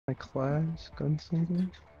My class,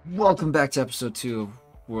 gunslinger. Welcome back to episode 2 of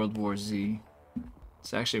World War Z.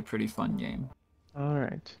 It's actually a pretty fun game.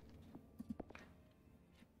 Alright.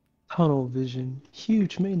 Tunnel vision.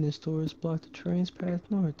 Huge maintenance doors block the train's path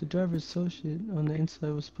north. The driver's associate on the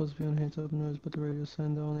inside was supposed to be on hands open doors, but the radio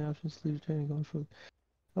signed the only option is to leave the train going forward.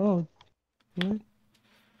 Oh, what?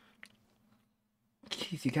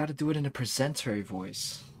 Keith, you gotta do it in a presentary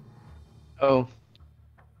voice. Oh.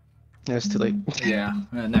 That's too late. Yeah,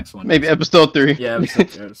 next one. Maybe episode 3. Yeah,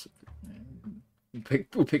 episode 3.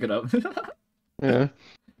 We'll pick it up. Yeah.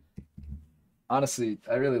 Honestly,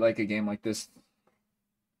 I really like a game like this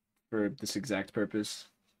for this exact purpose.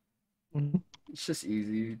 Mm-hmm. It's just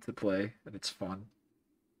easy to play and it's fun.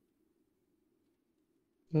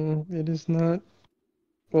 It is not.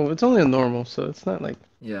 Well, it's only a normal, so it's not like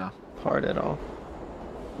hard at all.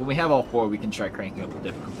 When we have all 4, we can try cranking up the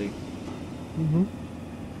difficulty. Mm-hmm.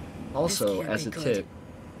 Also, as a tip,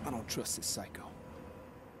 I don't trust this psycho.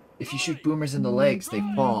 if you shoot boomers in the legs, they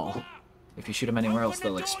fall. If you shoot them anywhere else,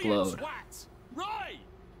 they'll explode.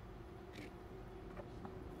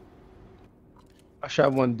 I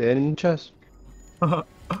shot one dead in the chest.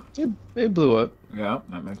 It blew up. Yeah,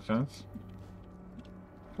 that makes sense.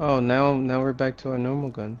 Oh, now we're back to our normal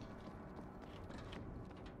gun.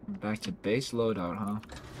 Back to base loadout, huh?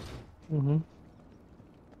 Mm-hmm.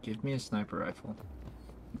 Give me a sniper rifle.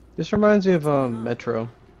 This reminds me of Metro,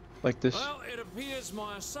 like this. Well, it appears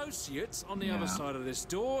my associate on the other side of this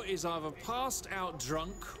door is either passed out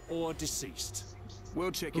drunk or deceased.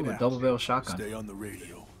 We'll check Ooh, it a out. double barrel shotgun. Stay on the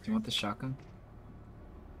radio. Do you want the shotgun?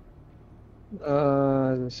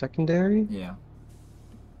 The secondary? Yeah.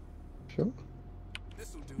 Sure.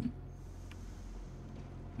 This'll do.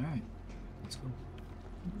 Alright. Let's go.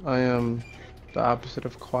 I am the opposite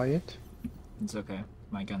of quiet. It's okay.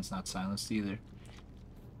 My gun's not silenced either.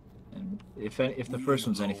 And if the first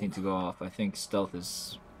one's anything to go off, I think stealth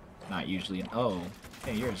is not usually an... Oh,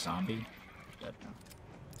 hey, you're a zombie. Dead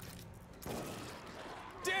now.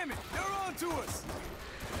 Damn it! They're on to us.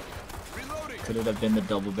 Reloading. Could it have been the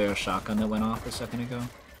double barrel shotgun that went off a second ago?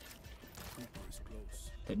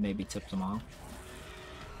 That maybe tipped them off?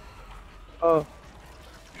 Oh.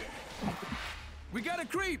 We got a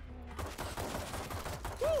creep.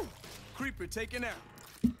 Woo! Creeper taken out.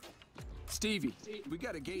 Stevie, we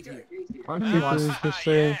got a gate here. Creeper's just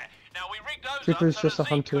a... Creeper's just a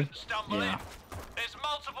hunter. Yeah. There's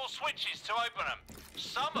multiple switches to open them.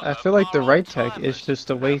 Some of I them feel like the are right on tech is just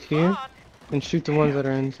to wait here and shoot the ones that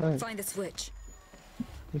are inside. Find the switch.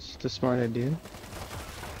 It's just a smart idea.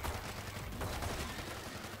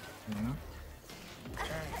 Yeah.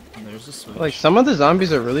 And there's a switch. Like, some of the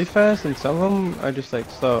zombies are really fast and some of them are just like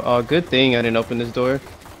slow. Oh, good thing I didn't open this door.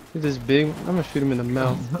 Look at this big... I'm gonna shoot him in the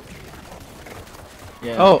mouth.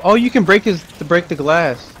 Yeah. Oh, you can break the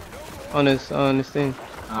glass on his thing.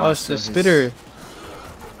 Oh, it's so the spitter.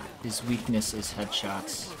 His weakness is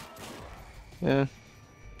headshots. Yeah.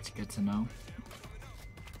 It's good to know.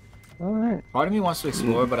 Alright. Part of me wants to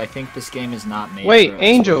explore, but I think this game is not made Wait, for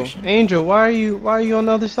Angel, exploration. Angel, why are you on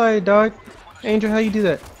the other side, dog? Angel, how you do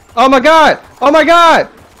that? Oh my god! Oh my god!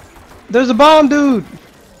 There's a bomb, dude!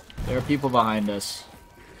 There are people behind us.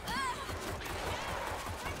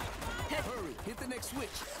 Hurry, hit the next switch.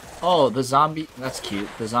 Oh, the zombie. That's cute.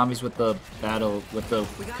 The zombies with the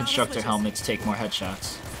constructor helmets take more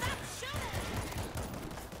headshots.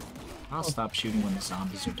 I'll stop shooting when the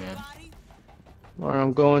zombies are dead. Alright,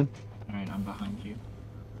 I'm going. Alright, I'm behind you.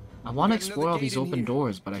 I want to explore all these open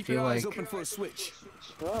doors, but I Keep feel your eyes like open for a switch.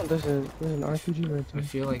 Oh, there's an RPG right I there.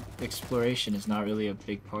 feel like exploration is not really a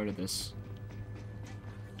big part of this.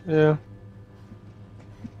 Yeah.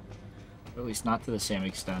 Or at least not to the same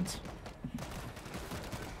extent.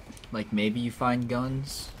 Like maybe you find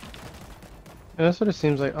guns. Yeah, that's what it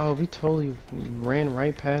seems like. Oh, we totally ran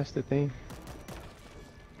right past the thing.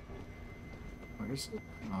 Where is it?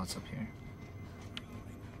 Oh, it's up here.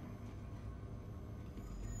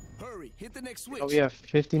 Hurry, hit the next switch. Oh, we have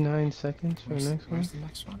 59 seconds for Where's, the next one. where's the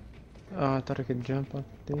next one? Oh, I thought I could jump up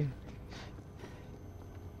there.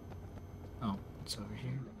 Oh, it's over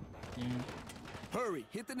here. Yeah. Hurry,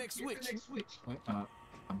 hit the next switch. Wait,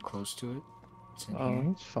 I'm close to it. It's in Oh,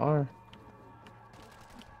 here. it's far.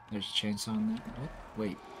 There's a chainsaw in there. What?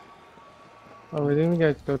 Wait. Oh, we didn't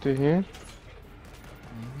get to go through here.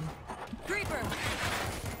 Creeper.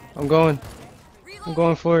 I'm going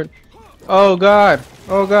for it. Oh god!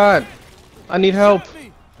 Oh god! I need help!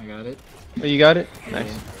 I got it. Oh, you got it?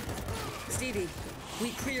 Nice. Stevie,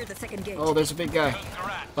 we cleared the second gate. Oh, there's a big guy.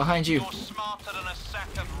 Behind you. You're smarter than a sack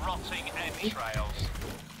of rotting entrails.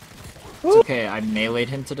 It's okay, I meleeed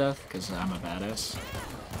him to death because I'm a badass.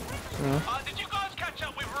 Did you guys catch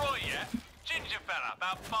up with Roy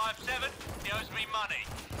About 5'7", he owes me money.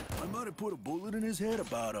 I might have put a bullet in his head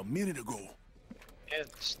about a minute ago. Yeah,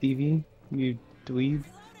 Stevie, you dweeb.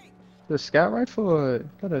 The scout rifle,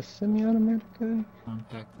 got a semi-automatic gun?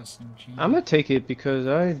 Unpack SMG. I'm gonna take it because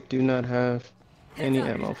I do not have any Heads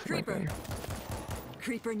up, ammo for my Creeper. gun.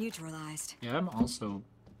 Creeper neutralized. Yeah, I'm also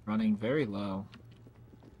running very low.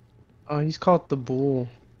 Oh, he's called the Bull.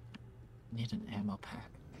 Need an ammo pack.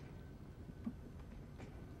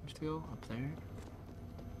 Where's to go? Up there?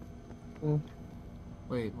 Mm.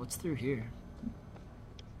 Wait, what's through here?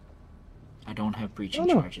 I don't have breaching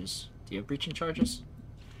no. charges. Do you have breaching charges?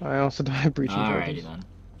 I also don't have breaching Alrighty charges. then.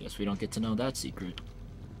 Guess we don't get to know that secret.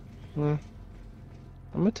 Well,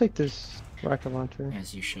 I'm gonna take this rocket launcher.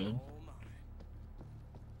 As you should.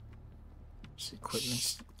 Just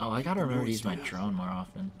equipment. Oh, I gotta remember to use my drone more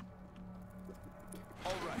often.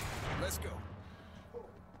 All right, let's go.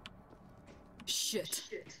 Shit.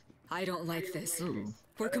 I don't like this. Ooh.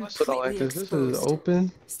 We're I completely don't like this. This is exposed.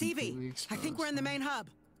 open. Stevie, Completely I think we're in the main hub.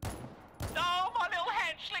 Oh, my little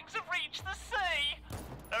hatchlings have reached the sea.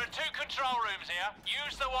 There are 2 control rooms here.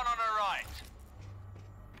 Use the one on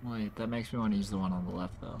the right. Wait, that makes me want to use the one on the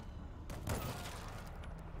left though.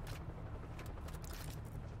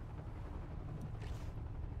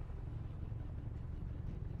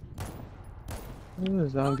 There's a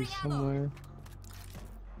zombie somewhere.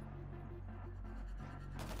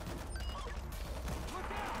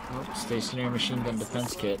 Oh, stationary machine gun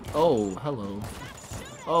defense kit. Oh, hello.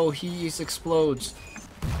 Oh, he explodes.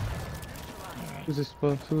 Who's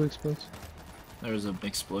explodes? Who explodes? There's a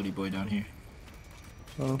explodey boy down here.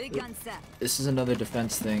 Oh. Big gun set. This is another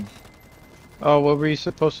defense thing. Oh, what were you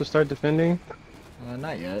supposed to start defending?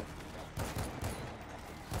 Not yet.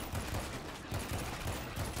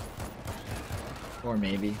 Or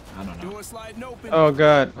maybe. I don't know. Door sliding open. Oh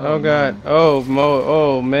god. Oh Oh, god. no. Oh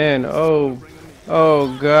oh man.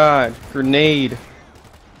 Oh god. Grenade.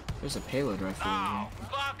 There's a payload rifle over Oh, here.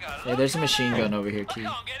 bugger. Yeah, there's a machine gun over here I too.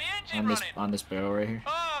 can't get the engine On this running. on this barrel right here.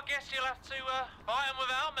 Oh, I guess you'll have to fight him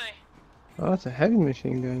without me. Oh, that's a heavy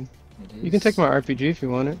machine gun. It is. You can take my RPG if you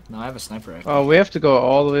want it. No, I have a sniper rifle. Oh, we have to go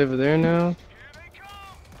all the way over there now. Here they come.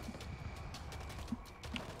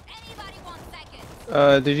 Anybody want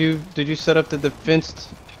seconds? Did you set up the defense?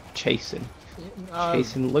 Chasing. Uh,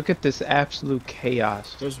 Chasing. Look at this absolute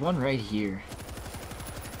chaos. There's one right here.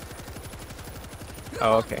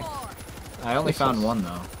 Oh, okay. I only This found is- one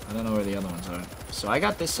though. I don't know where the other ones are. So I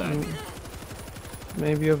got this side.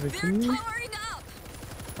 Maybe over They're here? powering up.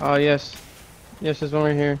 Oh, yes. Yes, there's one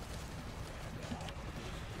right here.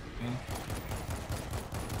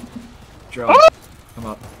 Drone, come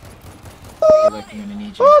up. I feel like I'm gonna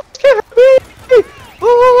need you. Oh, this can't be!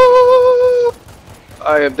 Oh,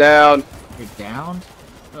 I am down. You're down?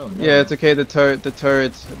 Oh no. Yeah, it's okay. The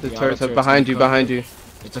turrets The are auto behind you, turret's behind you.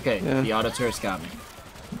 It's okay. Yeah. The auto turret's got me.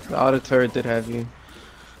 The auto turret did have you.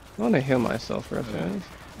 I want to heal myself real Okay. fast.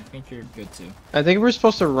 I think you're good too. I think we're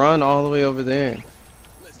supposed to run all the way over there.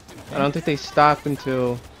 I don't think they stop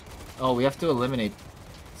until. Oh, we have to eliminate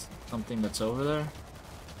something that's over there?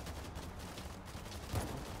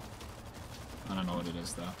 I don't know what it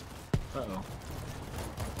is though. Uh-oh.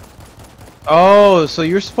 Oh, so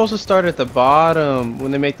you're supposed to start at the bottom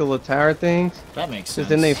when they make the little tower things? That makes Because sense.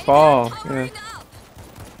 then they fall. They're Yeah. powering up.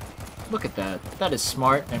 Look at that. That is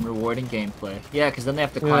smart and rewarding gameplay. Yeah, because then they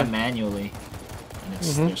have to Yeah. climb manually. And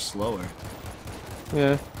it's Mhm. they're slower.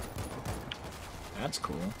 Yeah. That's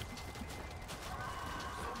cool.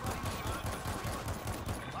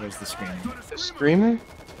 Where's the screamer? The screamer?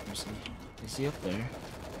 Where's he? Is he up there?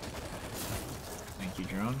 Thank you,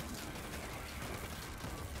 drone.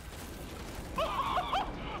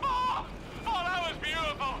 Oh, that was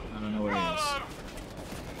beautiful. I don't know where he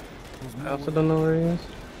is. Bravo. I also don't know where he is.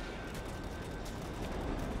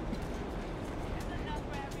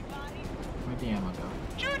 Where'd the ammo go?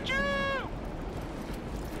 Choo-choo!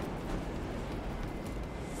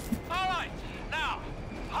 Alright, now,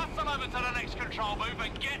 hustle over to the next control booth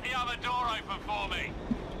and get the other door open for me.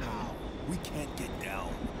 Now, we can't get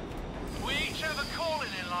down. We each have a calling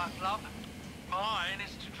in life, love. Mine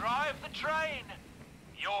is to drive the train.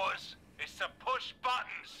 Yours is to push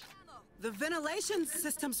buttons. The ventilation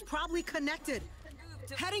system's probably connected.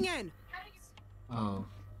 Heading in. Oh,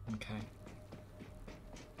 okay.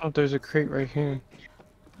 Oh, there's a crate right here.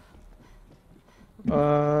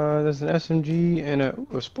 There's an SMG and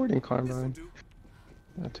a sporting carbine.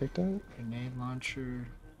 I'll take that. Grenade launcher.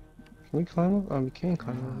 Can we climb up? Oh, we can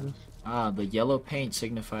climb over this. Ah, the yellow paint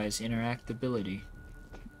signifies interactability.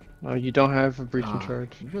 Oh, you don't have a breaching Ah, charge.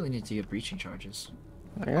 We really need to get breaching charges.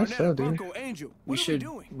 I guess so, dude. Bronco, Angel, We what are should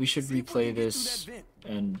doing? we should See if replay can get this through that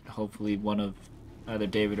vent. and hopefully one of Either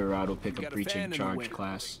David or Rod will pick We a got a breaching fan in the charge window.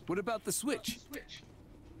 class. What about the switch?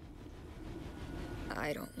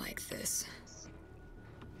 I don't like this.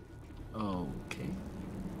 Okay.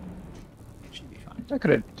 Should be fine. I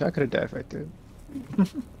could have died right there.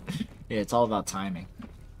 Yeah, it's all about timing.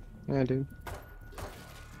 Yeah, dude.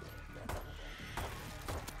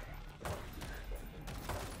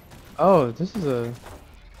 Oh, this is a...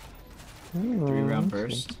 Oh, 3-round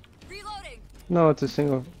let's see. burst. Reloading. No, it's a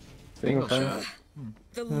single Single fire. shot.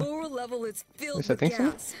 The lower level is filled Yes, I with think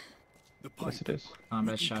so. gas. The pipe. Yes, it is.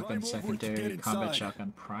 Combat You can shotgun climb over to secondary, get combat inside.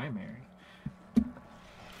 shotgun primary.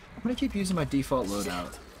 I'm gonna keep using my default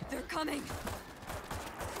loadout. They're coming.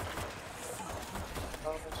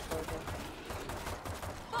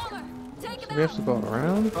 Bomber, take him We have to go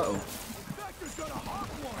around. Uh-oh.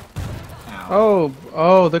 Ow.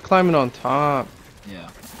 Oh, they're climbing on top. Yeah.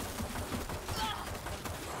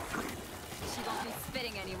 She won't be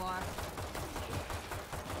spitting anymore.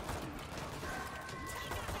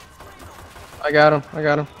 I got him. You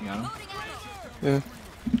got him? Loading ammo. Yeah.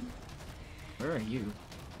 Where are you?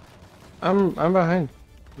 I'm behind.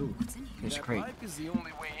 Ooh, there's a That crate. pipe is the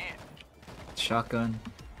only way in. Shotgun.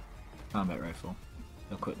 Combat rifle.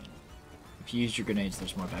 Equipment. If you used your grenades,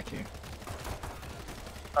 there's more back here.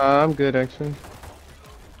 I'm good actually.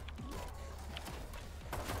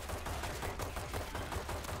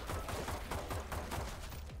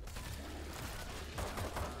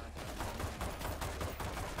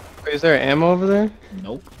 Wait, is there ammo over there?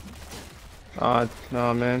 Nope.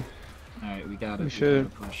 No, man. Alright, we got it. We We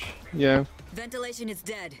should. gotta push. Yeah. Ventilation is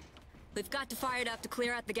dead. We've got to fire it up to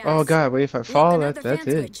clear out the gas. Oh god, wait, if I Look, fall, another that's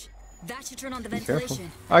fan it. switch. That should turn on the Be careful.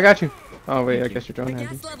 ventilation. I got you. Oh wait, I Thank guess your The drone has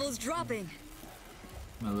gas it. level's dropping.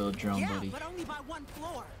 My little drone Yeah, buddy. but only by one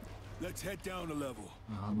floor. Let's head down a level.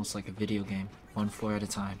 Almost like a video game. One floor at a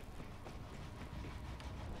time.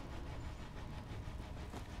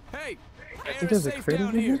 Hey, think air there's is a safe crate down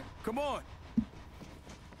over here. here. Come on.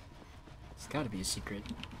 It's gotta be a secret.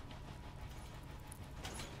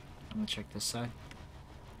 I'm gonna check this side.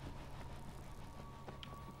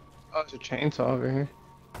 Oh, there's a chainsaw over here.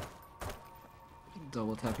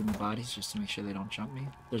 Double tapping the bodies just to make sure they don't jump me.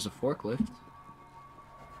 There's a forklift.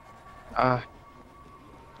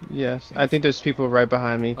 Yes. I think there's people right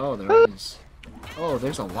behind me. Oh, there is. Oh,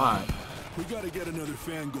 there's a lot. We gotta get another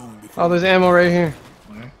fan going before. Oh, there's ammo right here.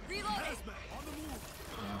 Where? Reloading.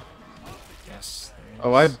 Yes,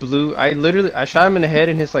 there is. Oh, I shot him in the head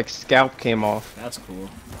and his like scalp came off. That's cool.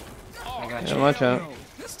 I got Yeah, you. watch out.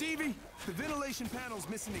 Stevie, the ventilation panel's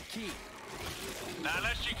missing a key. Now,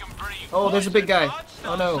 unless you can breathe. Oh, there's a big guy.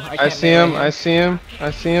 Oh no, I can't I see him. melee I see him.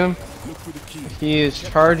 I see him. Look for the key. He is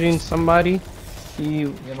charging somebody. He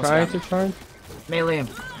almost trying got to me. charge. Melee him.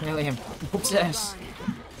 Melee him. Whoops his ass.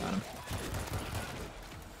 Got him.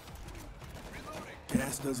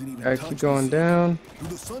 Gas doesn't even I touch keep the going ceiling. down. Do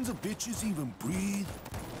the sons of bitches even breathe?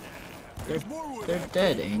 There's more where They're that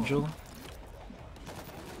dead, came from. Angel.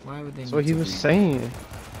 Why would they That's what need he to was breathe? saying.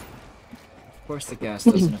 Of course the gas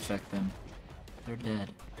doesn't affect them. They're dead.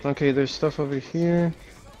 Okay, there's stuff over here.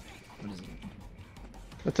 What is it?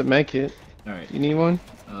 That's a med kit. Alright. You need one?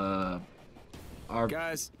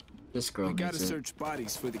 Guys, This girl we gotta needs it. search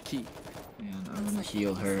bodies for the key. And I'm gonna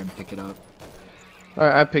heal her and pick it up.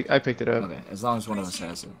 Alright, I picked it up. Okay, as long as one of us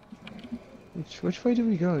has it. Which way do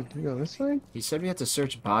we go? Do we go this side? He said we had to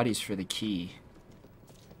search bodies for the key.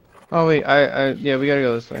 Oh wait, yeah, we gotta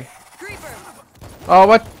go this way. Creeper. Oh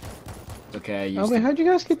what? Okay, I Oh used wait, it. how'd you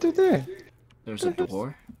guys get through there? There's a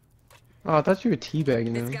door. Oh, I thought you were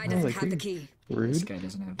teabagging This them. guy I was doesn't like, have the "Ooh, key. This rude. guy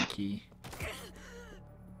doesn't have the key.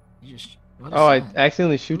 You just. What is Oh, I that?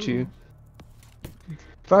 accidentally shoot you.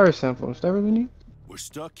 Fire sample. Is that what we need? We're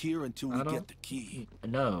stuck here until we I don't- get the key.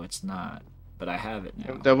 No, it's not. But I have it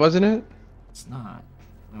now. That wasn't it? It's not.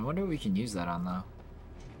 I wonder if we can use that on though.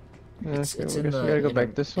 Yeah, It's okay, in I guess the. we gotta go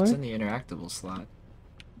back this It's way. in the interactable slot.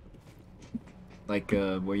 Like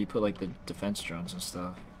where you put like the defense drones and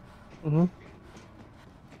stuff. Mm-hmm.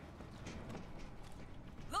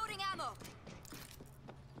 Loading ammo.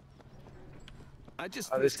 I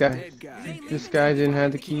just Oh, this fixed a guy. dead guy. This guy didn't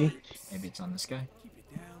have the key. Maybe it's on this guy. Keep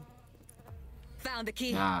it down. Found the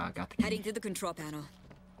key. Ah, got the key. Heading to the control panel.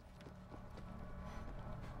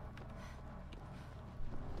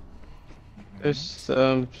 There's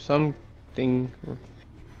something.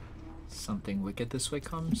 Something wicked this way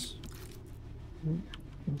comes.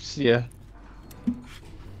 Yeah. I'm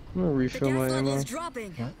gonna The refill gas my level ammo. is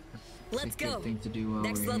dropping. Yeah. Let's It's a good go. thing to do while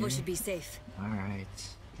Next we're level here. should be safe. Alright,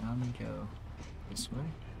 down we go. This way.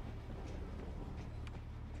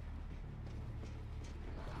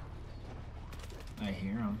 I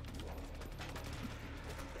hear him.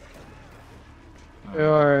 They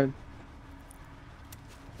are.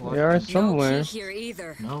 What They are the- somewhere. No key here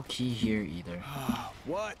either. No key here either.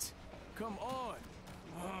 What? Come on.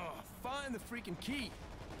 Find the freaking key.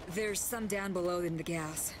 There's some down below in the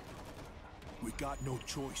gas. We got no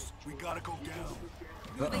choice. We gotta go down.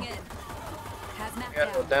 Moving in. Hazmat We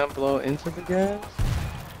gotta go down. down below into the gas.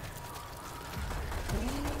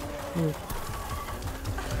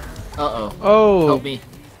 Uh-oh. Oh, Help me.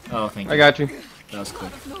 Oh, thank you. I got you. That was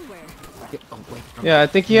quick. Nowhere. Oh, wait. Yeah, I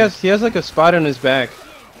think he has like a spot on his back.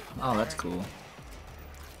 Oh, that's cool.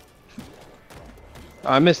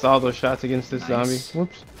 I missed all those shots against this Nice. zombie.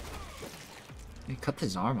 Whoops. He cut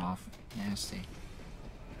his arm off. Nasty.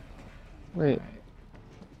 Wait. Alright.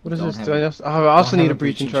 What is Don't this? have Do I a- also- oh, I also Don't need have a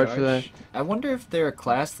breaching charge for that. I wonder if they're a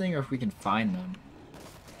class thing or if we can find them.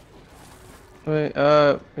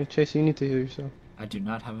 Wait, Chase, you need to heal yourself. I do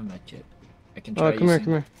not have a med kit. I can try Oh, come here, using...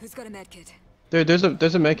 come here. Who's got a med kit?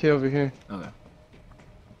 There's a med kit over here. Okay.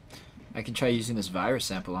 I can try using this virus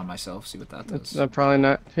sample on myself, see what that It's does. probably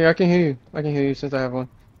not. Here, I can heal you. I can heal you since I have one.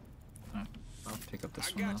 I'll pick up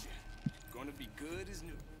this I one got though. you. Gonna be good as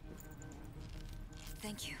new.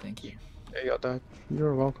 Thank you. Thank you. There you go, Doc.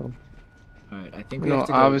 You're welcome. Alright, I think we No, have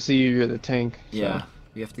to go... obviously you're the tank. So. Yeah,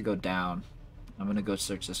 we have to go down. I'm gonna go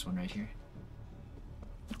search this one right here.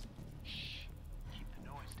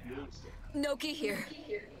 No key here.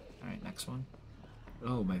 Alright, next one.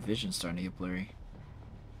 Oh, my vision's starting to get blurry.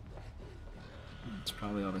 It's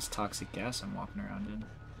probably all this toxic gas I'm walking around in.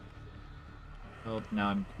 Oh, now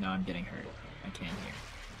I'm getting hurt. I can't hear.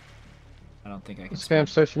 I don't think I can. Spam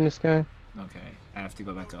searching this guy. Okay, I have to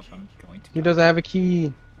go back up. I'm going to. He doesn't have a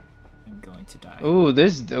key. I'm going to die. Ooh,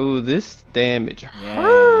 this damage.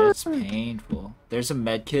 Yeah, it's painful. There's a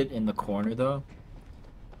med kit in the corner though.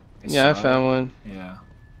 Yeah, I saw found it. one. Yeah.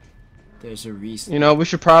 There's a You know, we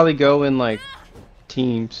should probably go in like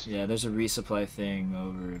teams. Yeah, there's a resupply thing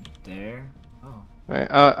over there. Oh, Alright,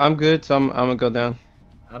 I'm good, so I'm gonna go down.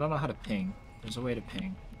 I don't know how to ping. There's a way to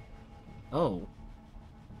ping. Oh.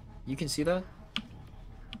 You can see that?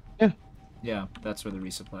 Yeah. Yeah, that's where the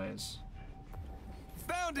resupply is.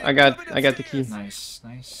 Found it. I got Coming the key. upstairs. Nice,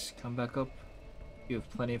 nice. Come back up. You have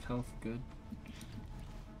plenty of health. Good.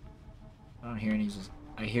 I don't hear any.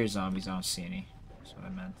 I hear zombies. I don't see any. That's what I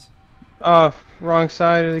meant. Oh, wrong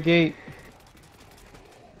side of the gate.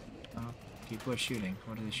 Oh, people are shooting.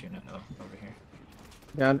 What are they shooting at? Oh, over here.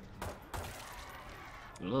 Got it.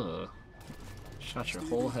 Ugh. Shot your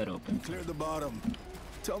whole head open. Clear the bottom.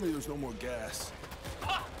 Tell me there's no more gas.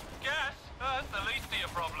 Ha! Gas? That's the least of your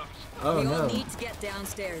problems. Oh we all no. need to get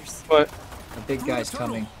downstairs. What? A big guy's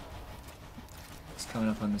coming. He's coming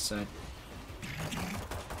up on this side.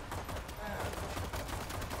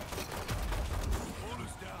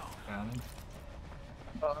 Got him.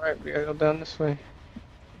 Alright, we gotta go down this way.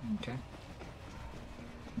 Okay.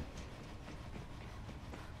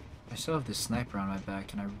 I still have this sniper on my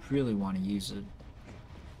back and I really want to use it.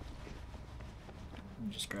 Let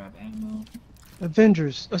me just grab ammo.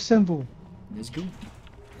 Avengers, assemble. Let's go.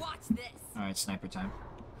 Watch this. Alright, sniper time.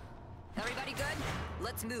 Everybody good?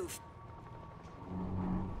 Let's move.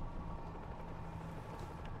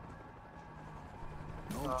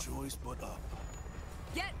 No choice but up.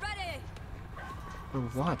 Get ready. For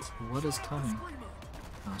what? What is coming?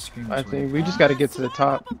 Oh, screamers. I think we just gotta get to the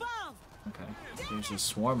top. Okay. There's a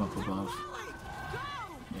swarm up above.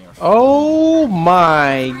 They are Oh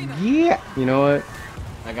my yeah. You know what?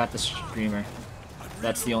 I got the screamer.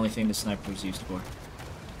 That's the only thing the sniper was used for.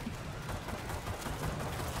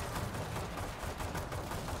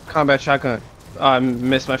 Combat shotgun. Oh, I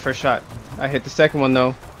missed my first shot. I hit the second one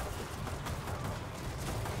though.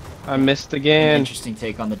 I missed again. Interesting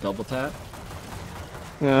take on the double tap.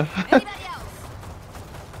 Yeah. Anybody else?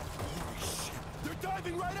 They're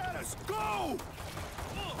diving right at us. Go!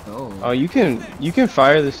 Oh, Oh, you can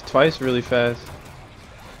fire this twice really fast.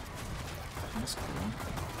 that's cool.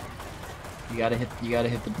 You gotta hit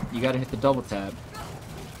the double tap.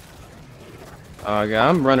 Oh god,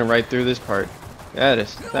 I'm running right through this part. That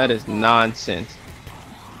is nonsense.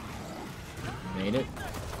 Made it.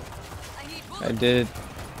 I need I bullets. did.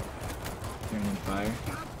 Turn in fire.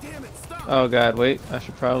 Damn it, stop! Oh god, wait. I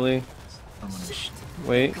should probably Someone is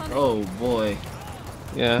wait. Oh boy.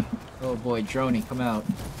 Yeah. Oh boy, Droney, come out.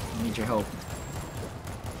 I need your help.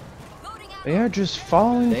 Loading out. They are just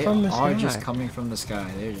falling They from the are sky. just coming from the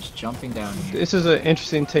sky. They're just jumping down here. This is an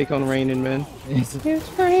interesting take on raining men. It's It's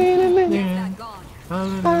raining men. That gone.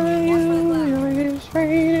 Hallelujah, it's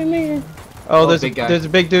raining men. Oh, there's big guy. a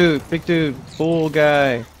big dude, bull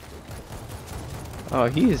guy. Oh,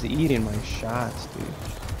 he is eating my shots, dude.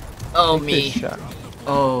 Oh Take this me. shot.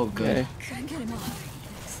 Oh good. Okay. Couldn't get him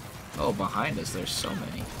off. Oh, behind us, there's so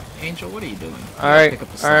many. Angel, what are you doing? Alright, Pick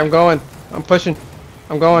up the alright, I'm slack. going. I'm pushing.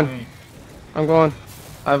 I'm going. Alright, I'm going.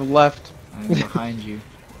 I've left. I'm behind you.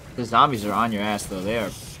 The zombies are on your ass though. They are.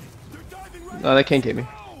 No, they can't get me.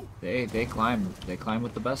 They climb. They climb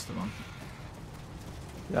with the best of them.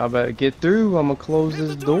 Y'all better get through. I'm gonna close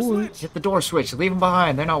this door. Hit the door switch. Leave them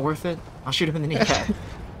behind. They're not worth it. I'll shoot them in the kneecap.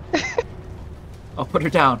 I'll put her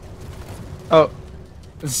down. Oh,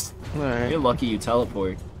 You're alright. lucky you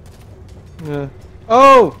teleport. Yeah.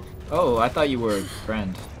 Oh! Oh, I thought you were a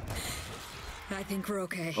friend. I think we're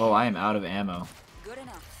okay. Oh, I am out of ammo. Good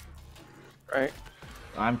enough. Right.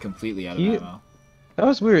 I'm completely out of You- ammo. That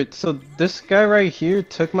was weird. So this guy right here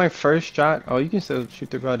took my first shot. Oh, you can still shoot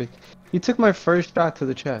the body. He took my first shot to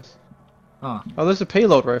the chest. Huh. Oh, there's a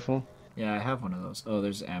payload rifle. Yeah, I have one of those. Oh,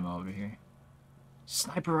 there's ammo over here.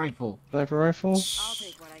 Sniper rifle. Sniper rifle. I'll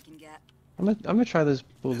take what I can get. I'm gonna try this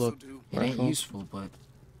bullet. It ain't Rifle. useful, but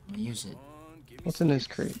I'm gonna use it. What's in this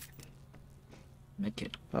crate?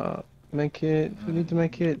 Medkit. Medkit. Who needs a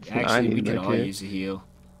medkit? I Actually, need we a could all medkit. use a heal.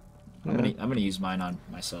 I'm gonna use mine on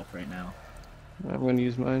myself right now. I'm gonna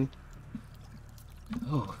use mine.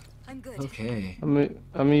 Oh, I'm good. okay. I'm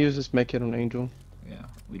gonna use this medkit on Angel. Yeah,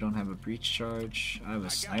 we don't have a breach charge. I have a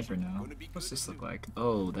sniper now. What's this look like?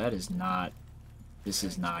 Oh, that is not. This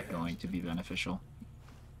is not going to be beneficial.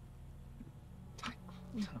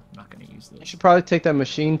 I'm not gonna use You this. should probably take that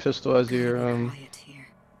machine pistol as your Quiet here.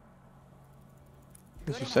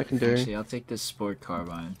 as your secondary. Actually, I'll take this sport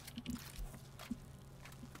carbine.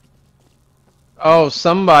 Oh,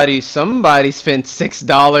 somebody spent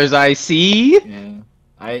 $6. I see.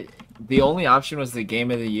 Yeah, the only option was the Game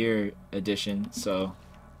of the Year edition, so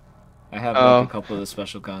I have Oh. like a couple of the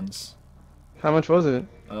special guns. How much was it?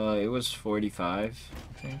 It was 45,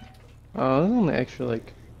 I think. Oh, it was only extra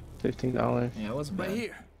like $15. Yeah, it wasn't Right bad.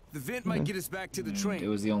 here. The vent might get us back to the train. It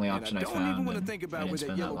was the only And option I don't found. even want to and think I about didn't where that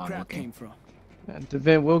spend yellow long crap looking. came from. The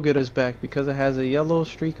vent will get us back because it has a yellow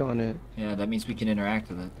streak on it. Yeah, that means we can interact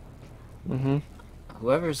with it. Mm-hmm.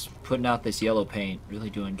 Whoever's putting out this yellow paint, really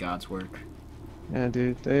doing God's work. Yeah,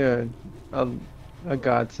 dude, they are a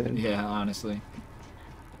godsend. Yeah, honestly.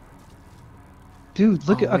 Dude,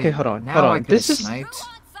 look Oh, at. Okay, wait, hold on, now hold I on. could've This is sniped.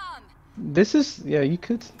 Some. yeah. You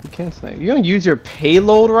can snipe. You gonna use your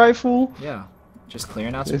payload rifle? Yeah, just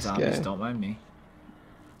clearing out some This zombies. guy. Don't mind me.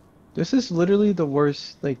 This is literally the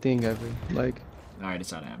worst thing ever. Like, All right,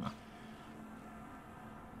 it's out of ammo.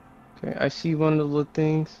 okay, I see one of the little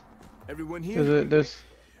things. Everyone here? There's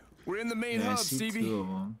We're in the main Yeah, I hub, see Stevie. 2 of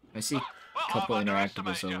them. I see Well, a couple I've interactables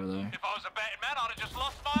underestimated over you. there. If I was a betting man, I'd have just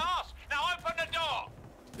lost my ass. Now open the door.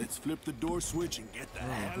 Let's flip the door switch and get the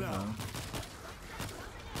hell out.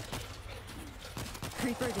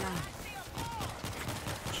 Creeper down.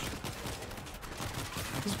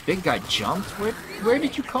 This big guy jumped. Where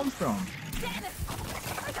did you come from? Damn it!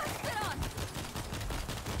 I got spit on.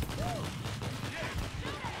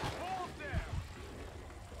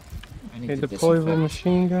 I need a to deployable disinfect.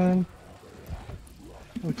 machine gun.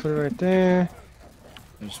 I'll put it right there.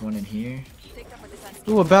 There's one in here. Picked up with this unscathed.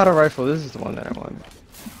 Ooh, a battle rifle. This is the one that I want.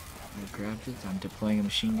 I grabbed it. I'm deploying a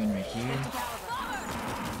machine gun right here.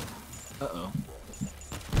 Uh-oh.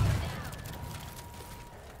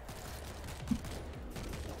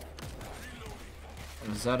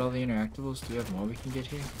 Is that all the interactables? Do you have more we can get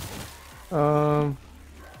here? Oh,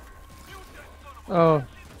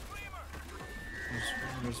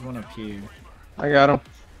 There's one up here. I got him.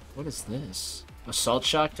 What is this? Assault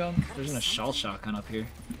shotgun? There's an assault shotgun up here.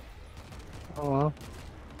 Oh well.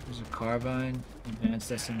 There's a carbine,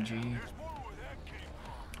 advanced SMG.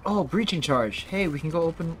 Oh, breaching charge. Hey, we can go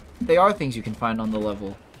open. They are things you can find on the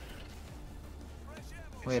level.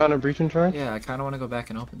 Wait, Found a breaching charge. yeah, I kind of want to go back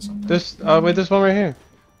and open something. Wait, there's one right here.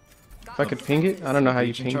 If I could ping it, I don't know how you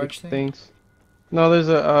Breaching ping charge thing? things. No, there's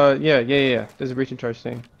a yeah. There's a breaching charge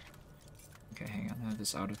thing. Okay, hang on. I have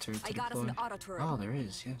this auto turret I to got us deploy. an auto turret. Oh, there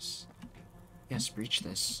is. Yes. Yes, breach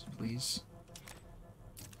this, please.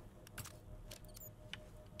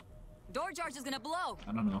 Door charge is gonna blow.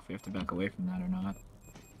 I don't know if we have to back away from that or not.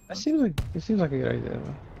 It seems like a good idea.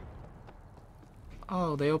 Though.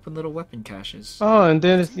 Oh, they open little weapon caches. Oh, and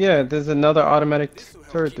then there's another automatic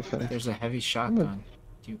turret defense. There's a heavy shotgun.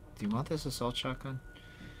 Do you want this assault shotgun?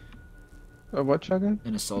 A what shotgun?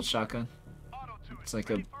 An assault shotgun? It's like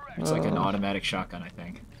an automatic shotgun, I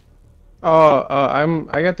think. Oh,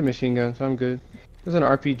 I got the machine gun, so I'm good. There's an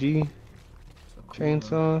RPG, So cool.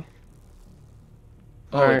 chainsaw.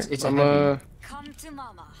 Oh, Alright, it's a I'm heavy. Come to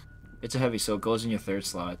mama. It's a heavy, so it goes in your third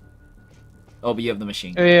slot. Oh, but you have the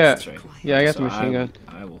machine Yeah, gun. yeah. That's right. Yeah, I got the So machine gun.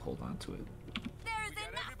 I will hold on to it. There's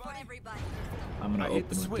enough for everybody. I'm gonna I hit open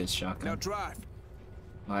the with switch. this Now shotgun. drive.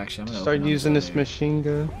 Oh, actually, I'm gonna Start open on using this other- machine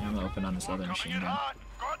gun. Yeah, I'm gonna open on this other machine gun. Guard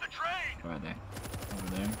the train. Where are they? Over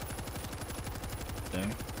there. There.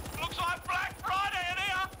 Looks like Black Friday in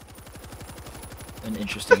here. An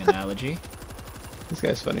interesting analogy. This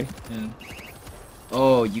guy's funny. Yeah.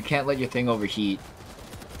 Oh, you can't let your thing overheat.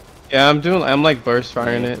 Yeah, I'm like burst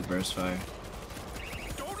firing Yeah, it. the burst fire.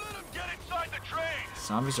 Don't let them get inside the train.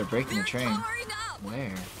 Zombies are breaking the train. Powering up.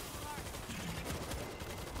 Where?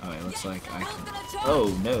 Oh, it looks like I We're can. gonna jump. Oh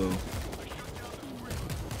no.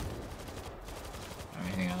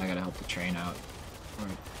 Alright, hang on. I gotta help the train out. Where?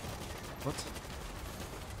 What?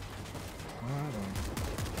 Where are they?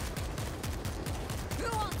 Who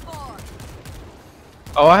wants more?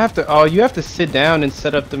 Oh, I have to. Oh, you have to sit down and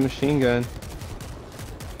set up the machine gun.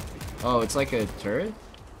 Oh, it's like a turret?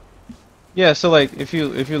 Yeah, so like if you're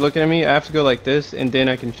looking at me, I have to go like this, and then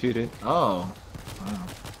I can shoot it. Oh. Wow.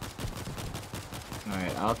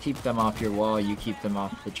 Alright, I'll keep them off your wall, you keep them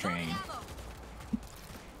off the train.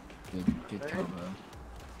 Good combo.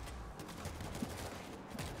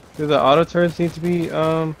 Do the auto turrets need to be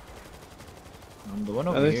The one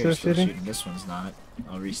Are over they here still is still shooting? shooting. This one's not.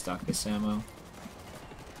 I'll restock this ammo.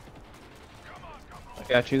 I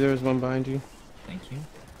got you. There was one behind you. Thank you.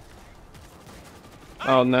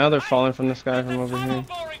 Oh, now they're falling from the sky from over Tunnel here.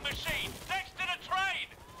 boring machine next to the train.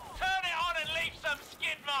 Turn it on and leave some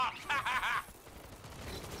skid marks.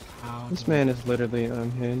 How This do- man is literally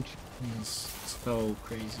unhinged. He's so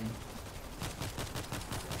crazy.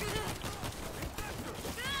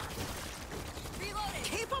 Reloading.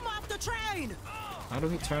 Keep him off the train! How do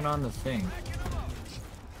we turn on the thing?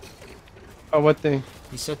 Oh, what thing?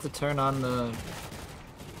 He said to turn on the...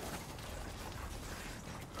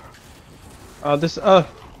 Oh, this. Said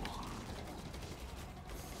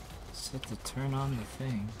to turn on the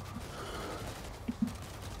thing.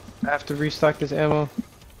 I have to restock this ammo.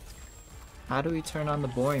 How do we turn on the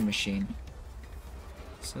boring machine?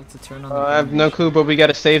 Said to turn on the I have boring no machine. clue, but we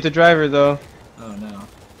gotta save the driver though. Oh no.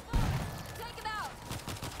 Take him out.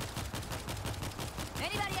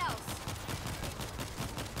 Anybody else?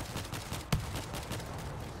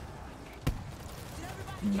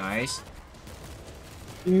 Nice.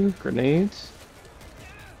 You grenades.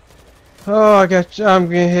 Oh, I'm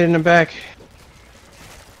getting hit in the back.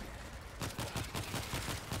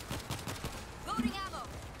 Loading ammo.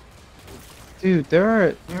 Dude, there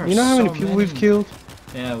are. There are You know how many so people we've many. killed?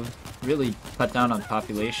 Yeah, we've really cut down on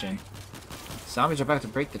population. Zombies are about to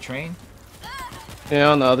break the train? Yeah,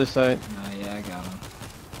 on the other side. Yeah, I got them.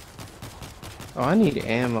 Oh, I need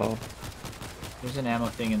ammo. There's an ammo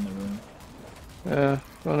thing in the room. Yeah,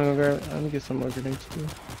 wanna go grab? I'm gonna get some more grenades too.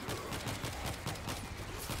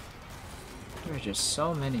 There are just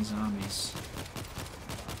so many zombies.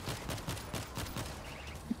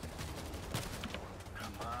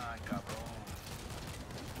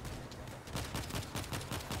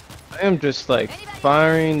 I am just like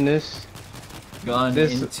firing this Gun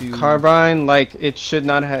this into... carbine like it should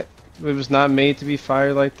not have. It was not made to be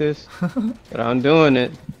fired like this, but I'm doing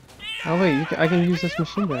it. Oh wait, I can use this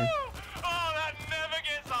machine gun. Oh, that never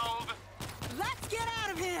gets old. Let's get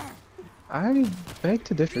out of here! I beg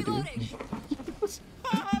to differ, dude. Reloading.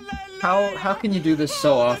 How can you do this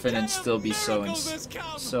so often and still be so Miracles has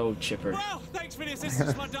come. so chipper? Well, thanks for the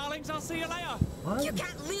assistance, my darlings. I'll see you later. What? You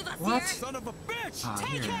can't leave us What? here. Son of a bitch! Ah,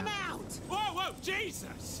 Take here. him out! Whoa, whoa,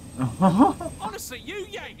 Jesus! Honestly, you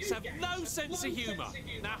Yanks have no sense of humour.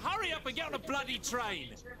 Now hurry up and get on a bloody train.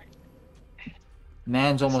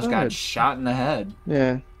 Man's almost Son. got shot in the head.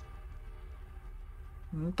 Yeah.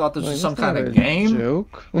 Thought this Like, was some that's not kind of a game?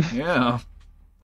 Joke. Yeah.